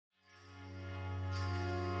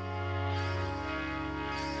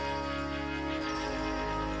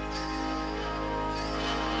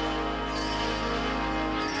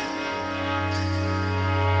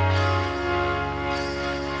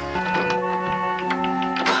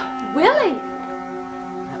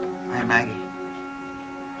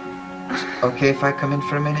okay if I come in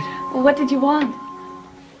for a minute? Well, what did you want?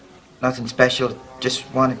 Nothing special.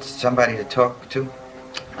 Just wanted somebody to talk to.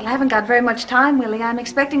 Well, I haven't got very much time, Willie. I'm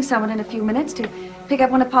expecting someone in a few minutes to pick up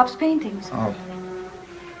one of Pop's paintings. Oh.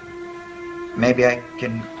 Maybe I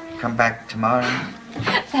can come back tomorrow?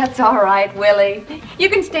 That's all right, Willie. You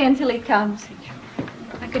can stay until he comes.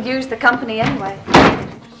 I could use the company anyway.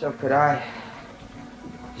 So could I.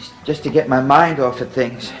 Just to get my mind off of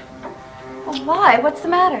things. Well, why? What's the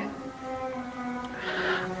matter?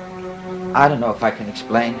 I don't know if I can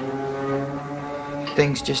explain.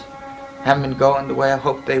 Things just haven't been going the way I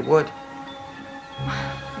hoped they would.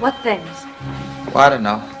 What things? Well, I don't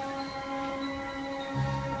know.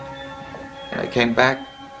 When I came back,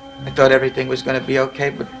 I thought everything was going to be okay,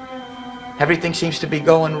 but everything seems to be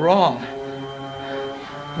going wrong.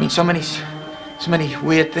 I mean, so many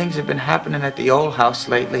weird things have been happening at the old house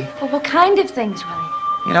lately. Well, what kind of things, Willie?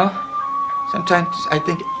 You know, sometimes I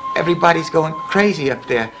think everybody's going crazy up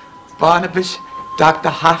there. Barnabas, Dr.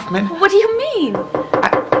 Hoffman. What do you mean?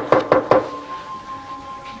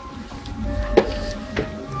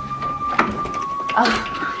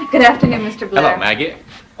 Oh, good afternoon, Mr. Blair. Hello, Maggie.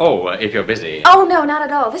 Oh, if you're busy. Oh, no, not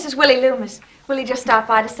at all. This is Willie Loomis. Willie just stopped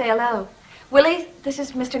by to say hello. Willie, this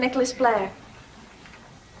is Mr. Nicholas Blair.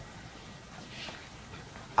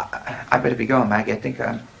 I better be going, Maggie. I think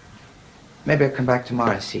maybe I'll come back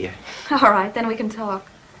tomorrow to see you. All right, then we can talk.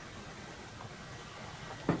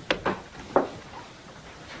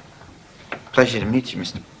 Pleasure to meet you,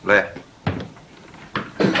 Mr. Blair.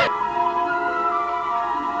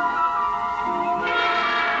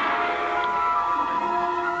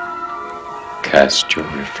 Cast your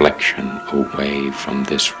reflection away from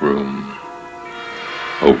this room,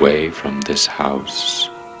 away from this house.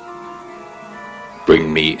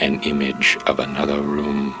 Bring me an image of another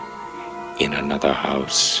room in another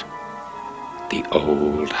house, the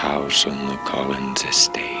old house on the Collins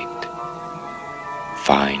estate.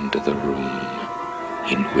 Find the room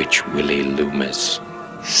in which Willie Loomis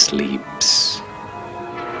sleeps.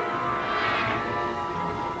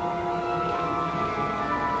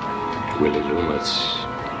 Willie Loomis,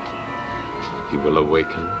 you will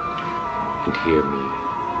awaken and hear me,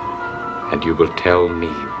 and you will tell me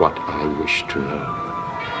what I wish to know.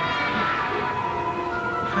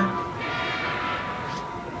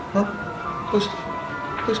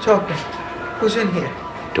 Who's talking? Who's in here?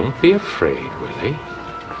 Don't be afraid, Willie.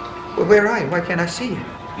 Well, where are you? Why can't I see you?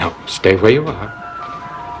 No, stay where you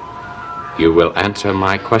are. You will answer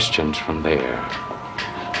my questions from there.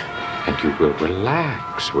 And you will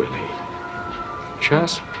relax, Willie.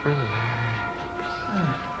 Just relax.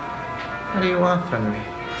 What do you want from me?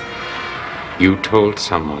 You told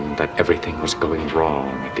someone that everything was going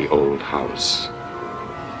wrong at the old house.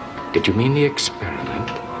 Did you mean the experiment?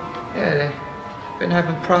 Yeah, they've been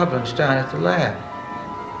having problems down at the lab.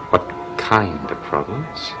 What kind of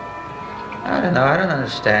problems? I don't know. I don't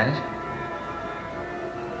understand it.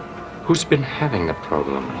 Who's been having the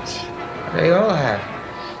problems? They all have.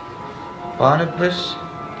 Barnabas,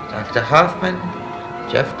 Dr. Hoffman,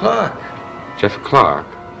 Jeff Clark. Jeff Clark?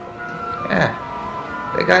 Yeah.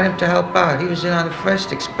 They got him to help out. He was in on the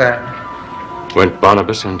first experiment. Weren't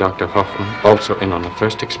Barnabas and Dr. Hoffman also in on the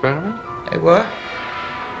first experiment? They were?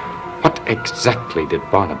 What exactly did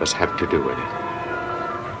Barnabas have to do with it?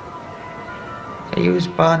 They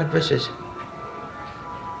used Barnabas as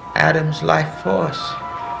Adam's life force.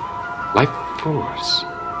 Life force?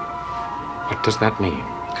 What does that mean?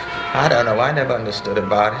 I don't know. I never understood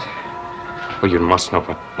about it. Well, you must know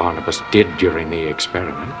what Barnabas did during the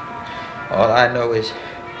experiment. All I know is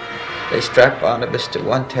they strap Barnabas to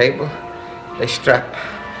one table, they strap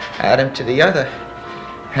Adam to the other,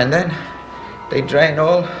 and then they drain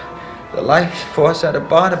all the life force out of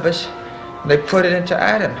Barnabas and they put it into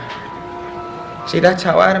Adam. See, that's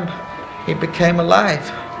how Adam, he became alive.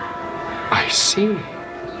 I see.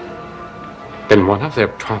 Then one of their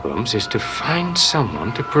problems is to find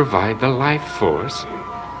someone to provide the life force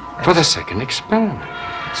for the second experiment.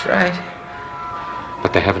 That's right.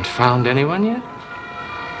 But they haven't found anyone yet?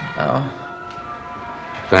 No.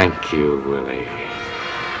 Thank you, Willie.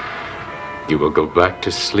 You will go back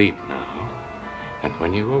to sleep now, and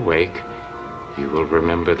when you awake, you will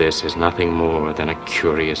remember this as nothing more than a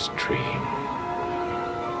curious dream.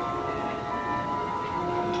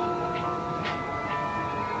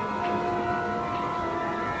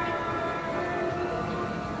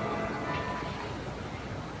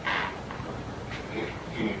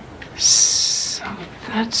 So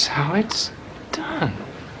that's how it's done.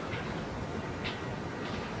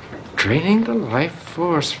 Draining the life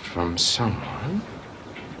force from someone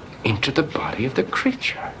into the body of the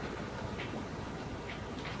creature.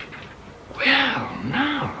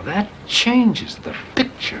 now that changes the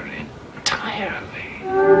picture entirely.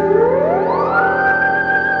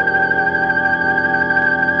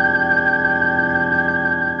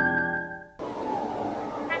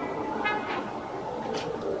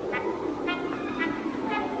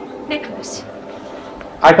 Nicholas,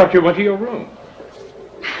 I thought you went to your room.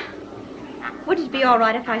 would it be all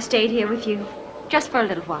right if I stayed here with you? Just for a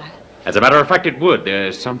little while. As a matter of fact, it would.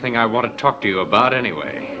 There's something I want to talk to you about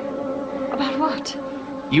anyway. About what?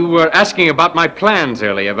 You were asking about my plans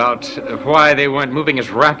earlier, about why they weren't moving as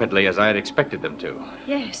rapidly as I had expected them to.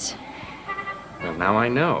 Yes. Well, now I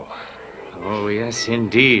know. Oh, yes,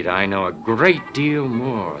 indeed. I know a great deal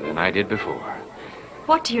more than I did before.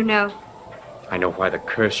 What do you know? I know why the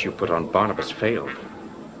curse you put on Barnabas failed.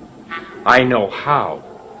 I know how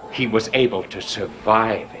he was able to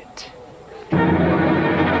survive it.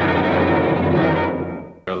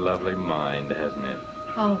 A lovely mind, hasn't it?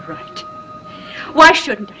 All right. Why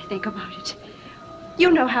shouldn't I think about it?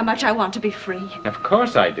 You know how much I want to be free. Of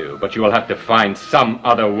course I do, but you will have to find some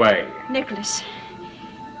other way. Nicholas,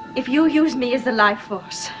 if you use me as the life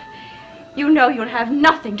force, you know you'll have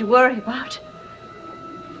nothing to worry about.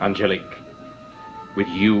 Angelique, with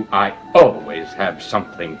you, I always have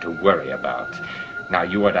something to worry about. Now,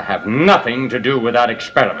 you are to have nothing to do with that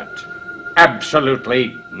experiment.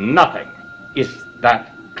 Absolutely nothing. Is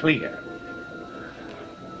that clear?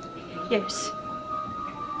 Yes.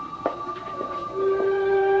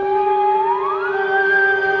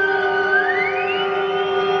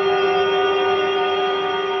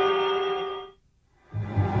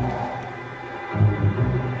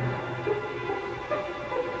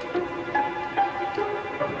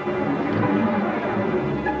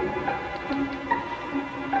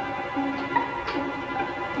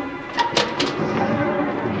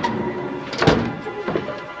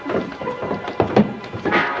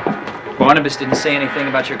 Barnabas didn't say anything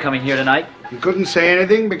about your coming here tonight? He couldn't say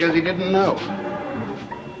anything because he didn't know.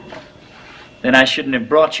 Then I shouldn't have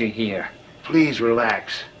brought you here. Please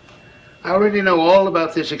relax. I already know all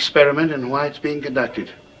about this experiment and why it's being conducted.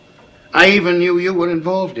 I even knew you were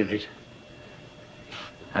involved in it.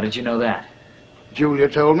 How did you know that? Julia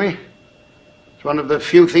told me. It's one of the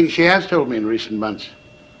few things she has told me in recent months.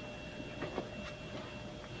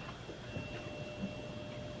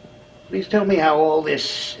 Please tell me how all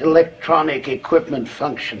this electronic equipment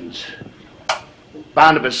functions.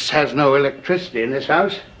 Barnabas has no electricity in this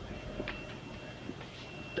house.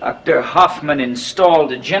 Dr. Hoffman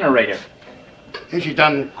installed a generator. She's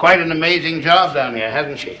done quite an amazing job down here,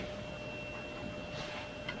 hasn't she?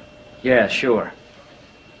 Yeah, sure.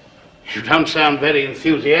 You don't sound very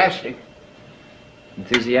enthusiastic.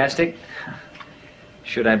 Enthusiastic?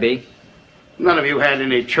 Should I be? None of you had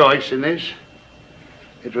any choice in this.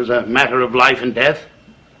 It was a matter of life and death.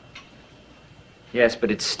 Yes,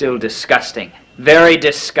 but it's still disgusting. Very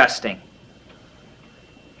disgusting.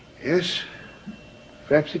 Yes,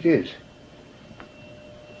 perhaps it is.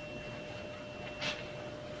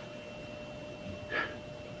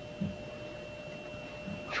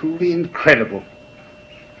 Truly incredible.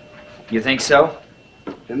 You think so?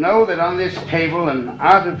 To know that on this table an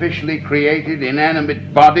artificially created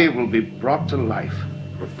inanimate body will be brought to life.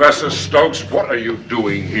 Professor Stokes, what are you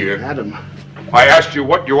doing here? Adam, I asked you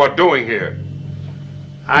what you are doing here.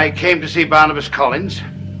 I came to see Barnabas Collins.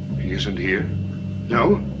 He isn't here.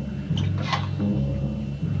 No?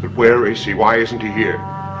 But where is he? Why isn't he here?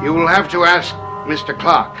 You will have to ask Mr.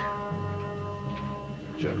 Clark.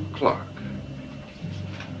 Jeff Clark.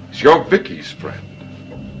 It's your Vicky's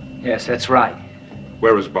friend. Yes, that's right.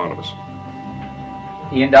 Where is Barnabas?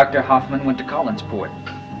 He and Dr. Hoffman went to Collinsport.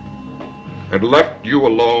 And left you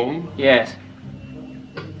alone? Yes.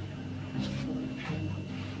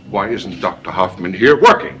 Why isn't Dr. Hoffman here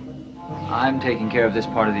working? I'm taking care of this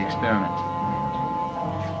part of the experiment.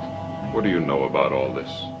 What do you know about all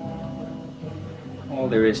this? All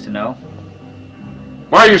there is to know.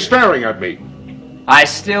 Why are you staring at me? I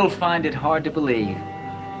still find it hard to believe.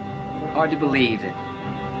 Hard to believe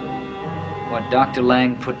that what Dr.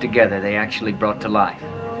 Lang put together, they actually brought to life.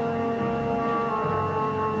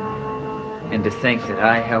 And to think that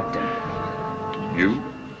I helped him. You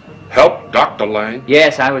helped Dr. Lang?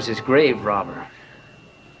 Yes, I was his grave robber.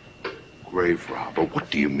 Grave robber? What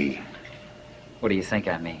do you mean? What do you think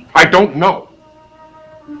I mean? I don't know.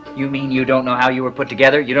 You mean you don't know how you were put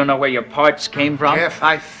together? You don't know where your parts came from? Jeff,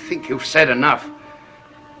 I think you've said enough.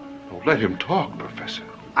 Oh, let him talk, Professor.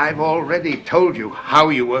 I've already told you how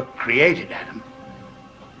you were created, Adam.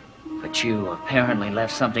 But you apparently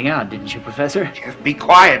left something out, didn't you, Professor? Jeff, be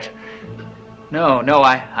quiet. No,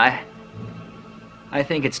 I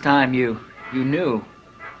think it's time you knew.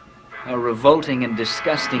 how revolting and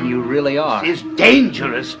disgusting you really are. It's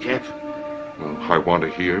dangerous, Jeff. Well, I want to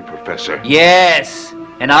hear, Professor. Yes,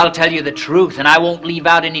 and I'll tell you the truth, and I won't leave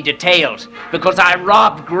out any details, because I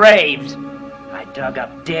robbed graves. I dug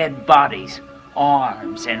up dead bodies,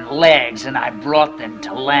 arms and legs, and I brought them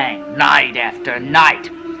to Lang night after night.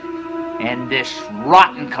 And this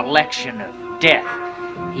rotten collection of death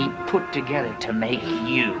he put together to make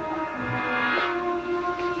you.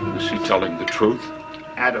 Is he telling the truth?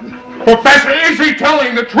 Adam. Professor, is he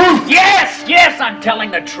telling the truth? Yes, I'm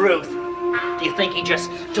telling the truth. Do you think he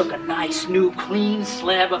just took a nice, new, clean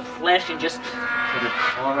slab of flesh and just sort of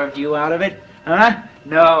carved you out of it? Huh?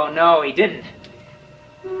 No, he didn't.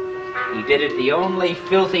 He did it the only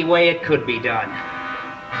filthy way it could be done.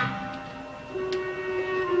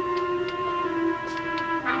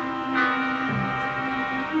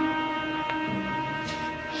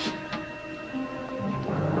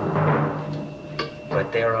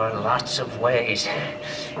 But there are lots of ways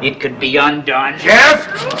it could be undone. Jeff!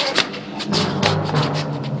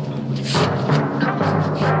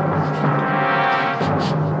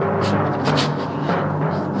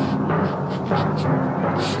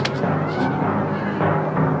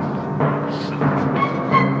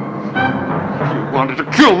 You wanted to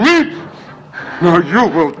kill me? Now you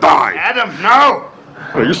will die. Adam, no!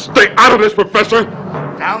 Now you stay out of this, Professor.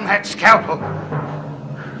 Down that scalpel.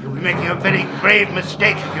 You'll be making a very grave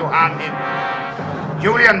mistake if you harm him.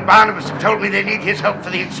 Julia and Barnabas have told me they need his help for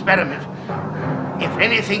the experiment. If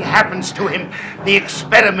anything happens to him, the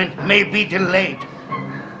experiment may be delayed.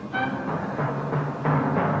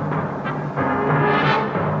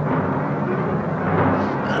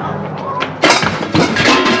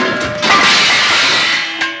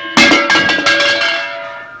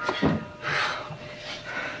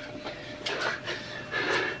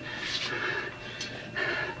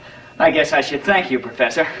 I guess I should thank you,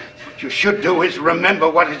 Professor. What you should do is remember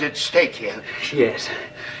what is at stake here.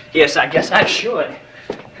 Yes, I guess I should.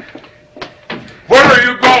 Where are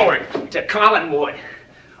you going? To Collinwood.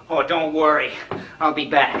 Oh, don't worry. I'll be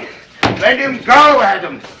back. Let him go,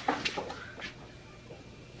 Adam.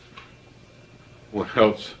 What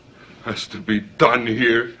else has to be done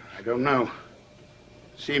here? I don't know.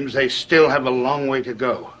 Seems they still have a long way to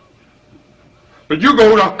go. But you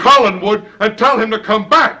go to Collinwood and tell him to come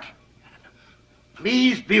back.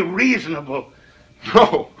 Please be reasonable.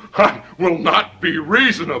 No, I will not be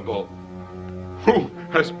reasonable. Who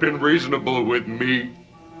has been reasonable with me?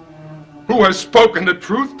 Who has spoken the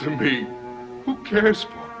truth to me? Who cares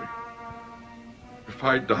for me? If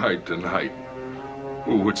I died tonight,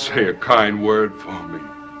 who would say a kind word for me?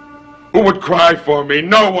 Who would cry for me?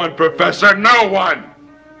 No one, Professor, no one!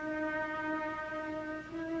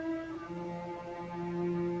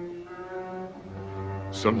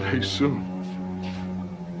 Someday soon,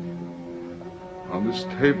 on this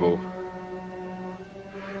table,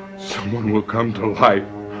 someone will come to life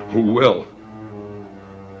who will.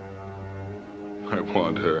 I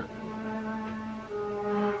want her.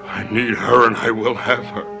 I need her, and I will have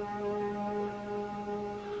her.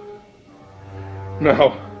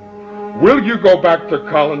 Now, will you go back to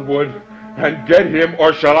Collinwood and get him,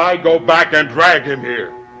 or shall I go back and drag him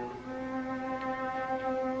here?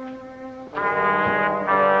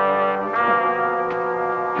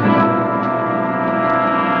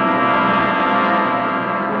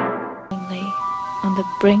 On the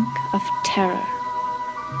brink of terror.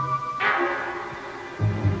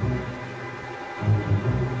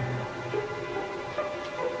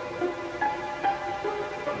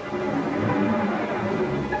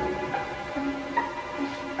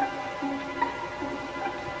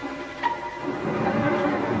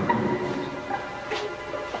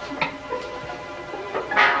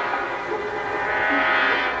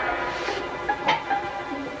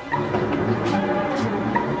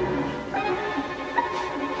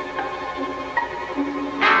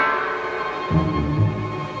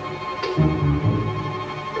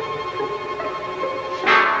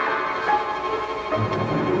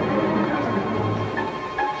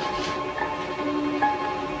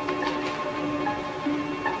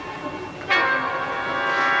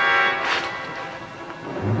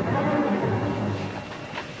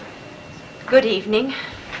 Good evening.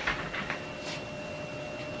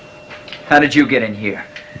 How did you get in here?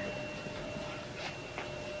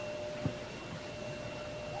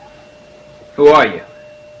 Who are you?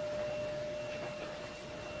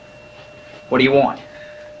 What do you want?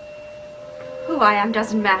 Who I am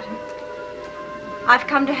doesn't matter. I've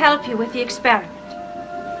come to help you with the experiment.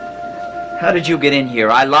 How did you get in here?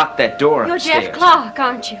 I locked that door You're upstairs. Jeff Clark,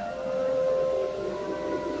 aren't you?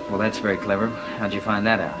 Well, that's very clever. How'd you find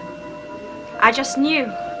that out? I just knew.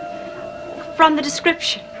 From the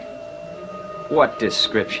description. What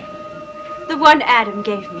description? The one Adam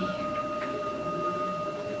gave me.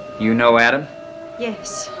 You know Adam?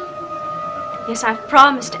 Yes. Yes, I've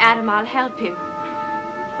promised Adam I'll help him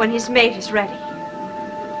when his mate is ready.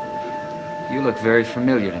 You look very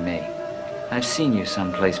familiar to me. I've seen you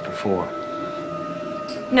someplace before.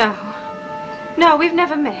 No. No, we've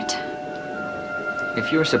never met.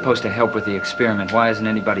 If you're supposed to help with the experiment, why hasn't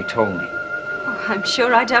anybody told me? Oh, I'm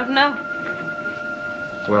sure I don't know.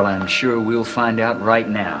 Well, I'm sure we'll find out right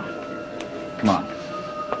now. Come on.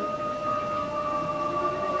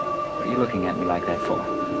 What are you looking at me like that for?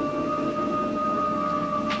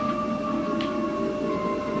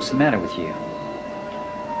 What's the matter with you?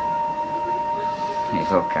 Hey,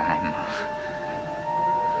 look,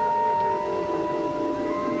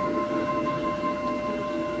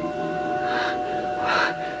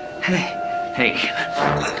 Hey.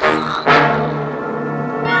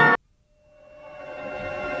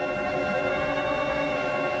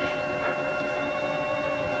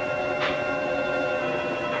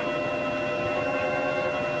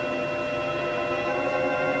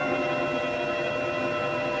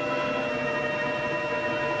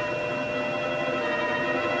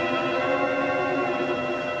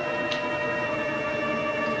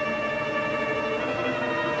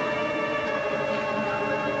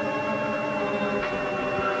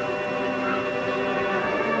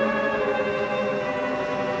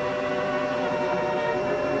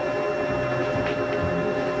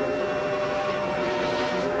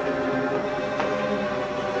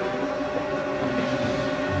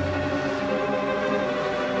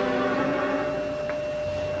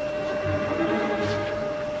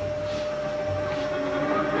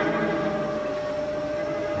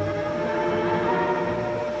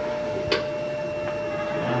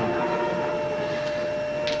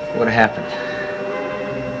 What happened?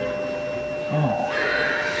 Oh.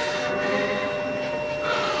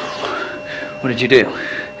 What did you do?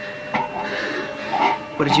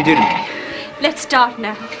 What did you do to me? Let's start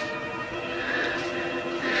now.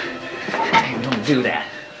 Don't do that.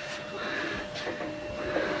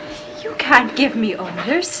 You can't give me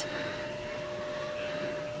orders.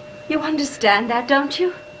 You understand that, don't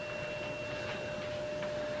you?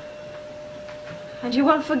 And you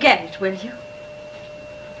won't forget it, will you?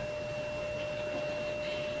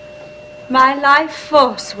 My life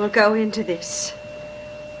force will go into this.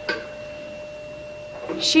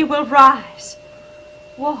 She will rise,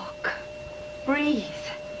 walk, breathe.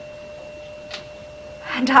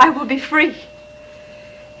 And I will be free.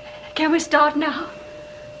 Can we start now?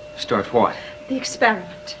 Start what? The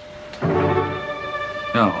experiment.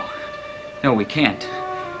 No. No, we can't.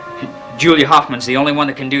 Julia Hoffman's the only one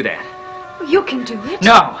that can do that. You can do it.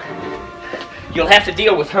 No. You'll have to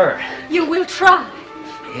deal with her. You will try.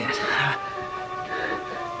 Yes.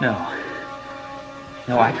 No.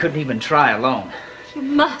 No, I couldn't even try alone. You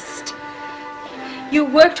must. You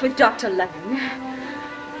worked with Dr. Lang.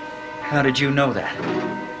 How did you know that?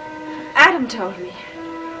 Adam told me.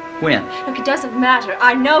 When? Look, it doesn't matter.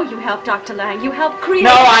 I know you helped Dr. Lang. You helped create...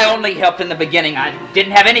 No, I only helped in the beginning. I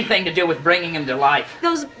didn't have anything to do with bringing him to life.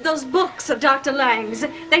 Those books of Dr. Lang's,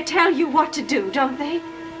 they tell you what to do, don't they?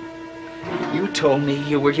 You told me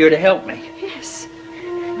you were here to help me. Yes.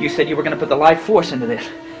 You said you were going to put the life force into this.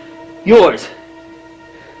 Yours.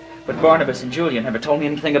 But Barnabas and Julia never told me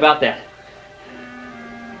anything about that.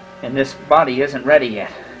 And this body isn't ready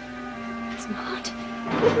yet. It's not.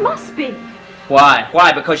 It must be. Why?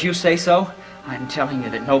 Why? Because you say so? I'm telling you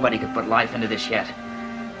that nobody could put life into this yet.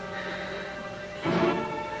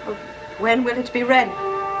 Well, when will it be ready?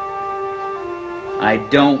 I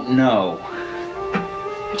don't know.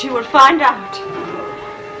 But you will find out.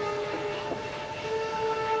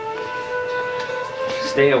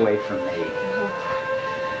 Stay away from me.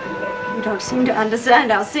 You don't seem to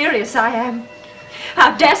understand how serious I am.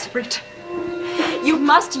 How desperate. You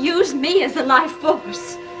must use me as the life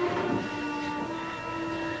force.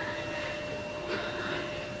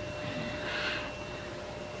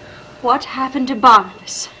 What happened to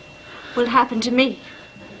Barnabas will happen to me.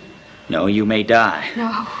 No, you may die.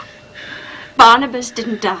 No. Barnabas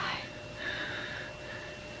didn't die.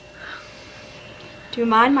 Do you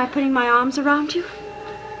mind my putting my arms around you?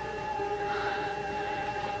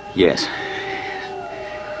 Yes.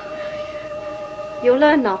 You'll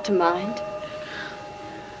learn not to mind.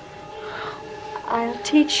 I'll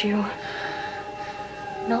teach you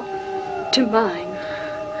not to mind.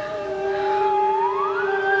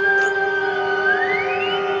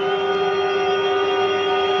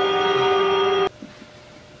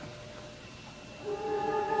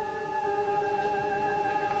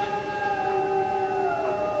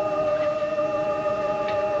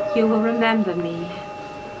 You will remember me.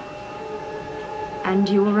 And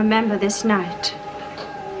you will remember this night.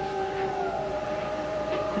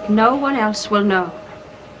 But no one else will know.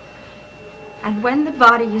 And when the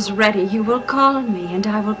body is ready, you will call me and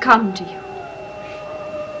I will come to you.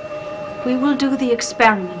 We will do the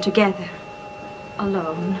experiment together,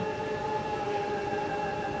 alone.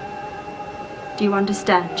 Do you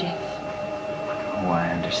understand, Jeff? Oh,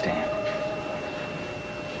 I understand.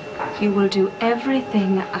 You will do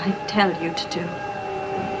everything I tell you to do.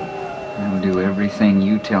 I will do everything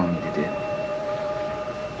you tell me to do.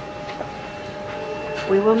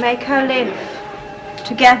 We will make her live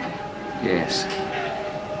together. Yes.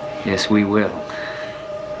 Yes, we will.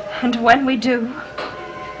 And when we do,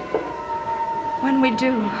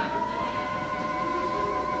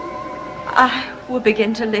 I will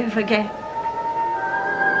begin to live again.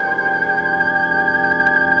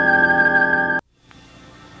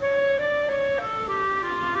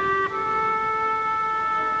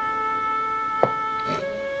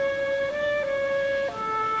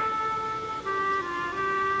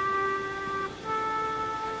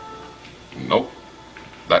 Nope.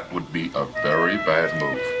 That would be a very bad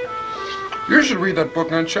move. You should read that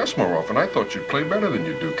book on chess more often. I thought you'd play better than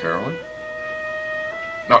you do, Carolyn.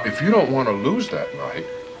 Now, if you don't want to lose that night,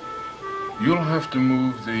 you'll have to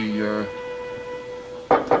move the,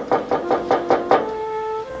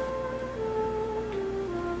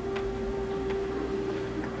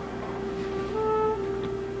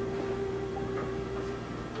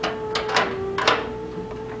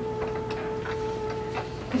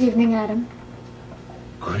 Good evening, Adam.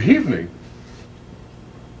 Good evening.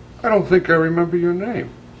 I don't think I remember your name.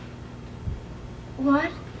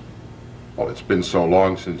 What? Well, it's been so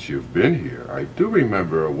long since you've been here. I do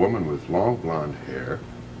remember a woman with long blonde hair.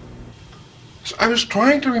 I was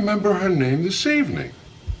trying to remember her name this evening.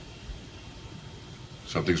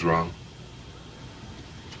 Something's wrong?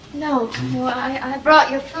 No, I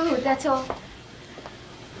brought your food, that's all.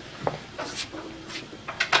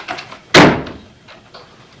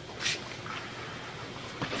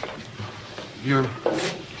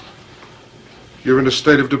 You're in a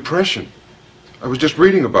state of depression. I was just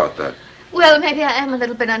reading about that. Well, maybe I am a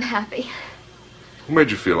little bit unhappy. Who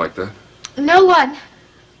made you feel like that? No one.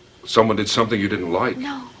 Someone did something you didn't like.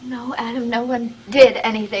 No, Adam, no one did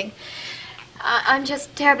anything. I'm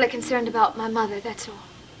just terribly concerned about my mother, that's all.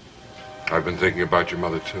 I've been thinking about your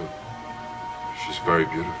mother, too. She's very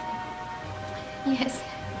beautiful. Yes,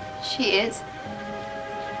 she is.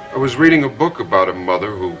 I was reading a book about a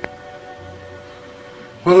mother who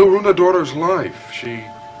ruined her daughter's life. She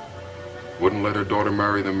wouldn't let her daughter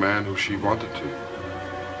marry the man who she wanted to.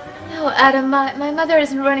 No, Adam, my mother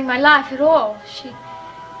isn't ruining my life at all. She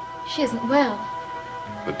isn't well.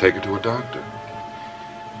 Then take her to a doctor.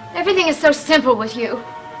 Everything is so simple with you.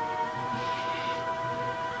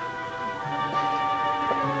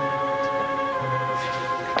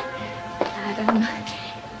 Adam,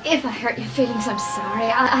 if I hurt your feelings, I'm sorry.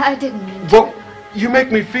 I didn't mean to. Well, you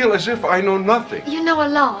make me feel as if I know nothing. You know a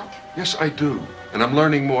lot. Yes, I do. And I'm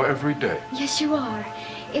learning more every day. Yes, you are.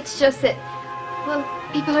 It's just that, well,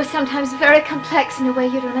 people are sometimes very complex in a way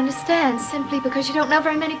you don't understand, simply because you don't know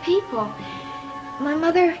very many people. My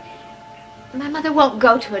mother won't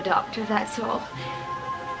go to a doctor, that's all.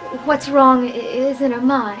 What's wrong is in her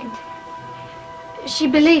mind. She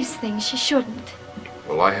believes things she shouldn't.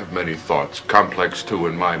 Well, I have many thoughts, complex too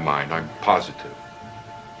in my mind. I'm positive.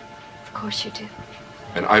 Of course you do.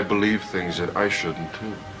 And I believe things that I shouldn't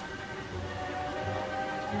too.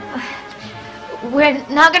 We're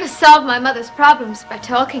not going to solve my mother's problems by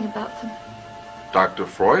talking about them. Dr.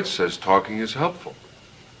 Freud says talking is helpful.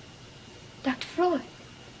 Dr. Freud?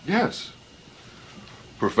 Yes.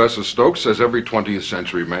 Professor Stokes says every 20th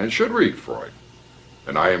century man should read Freud.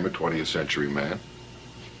 And I am a 20th century man.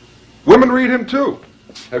 Women read him too.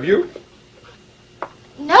 Have you?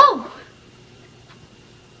 No.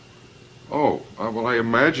 Oh, well, I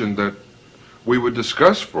imagined that we would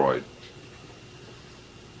discuss Freud.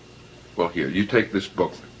 Well, here, you take this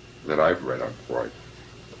book that I've read on Freud.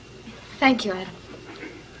 Thank you, Adam.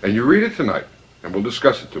 And you read it tonight, and we'll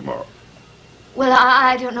discuss it tomorrow. Well,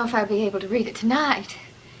 I don't know if I'll be able to read it tonight.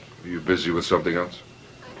 Are you busy with something else?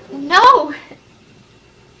 No.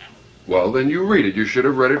 Well, then you read it. You should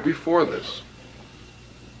have read it before this.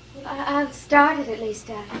 I've started at least,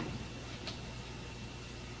 Adam.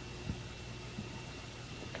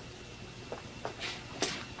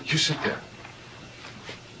 You sit there.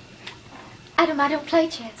 Adam, I don't play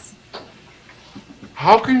chess.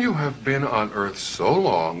 How can you have been on Earth so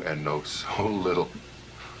long and know so little?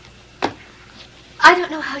 I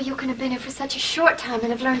don't know how you can have been here for such a short time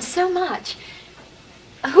and have learned so much.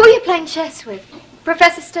 Who are you playing chess with?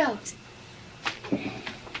 Professor Stokes?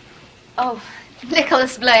 Oh,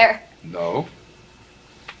 Nicholas Blair. No.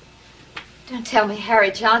 Don't tell me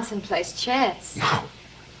Harry Johnson plays chess. No.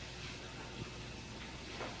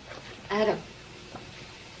 Adam,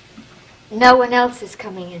 no one else is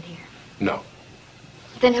coming in here. No.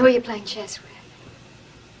 Then who are you playing chess with?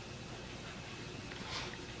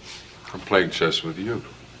 I'm playing chess with you.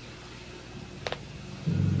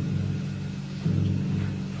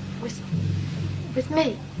 With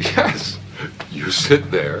me? Yes. You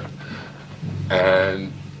sit there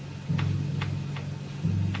and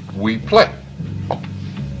we play.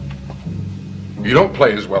 You don't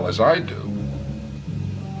play as well as I do,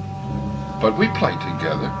 but we play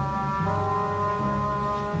together.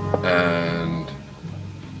 And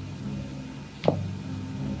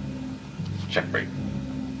checkmate.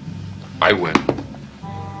 I win.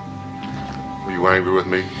 Were you angry with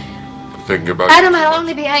me for thinking about Adam, I'll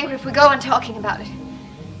only be angry if we go on talking about it.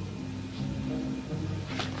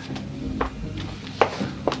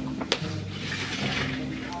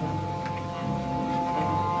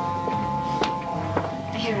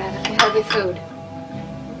 Here, Adam, you have your food.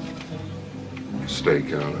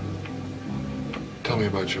 steak on it? Tell me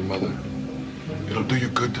about your mother. It'll do you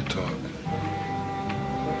good to talk.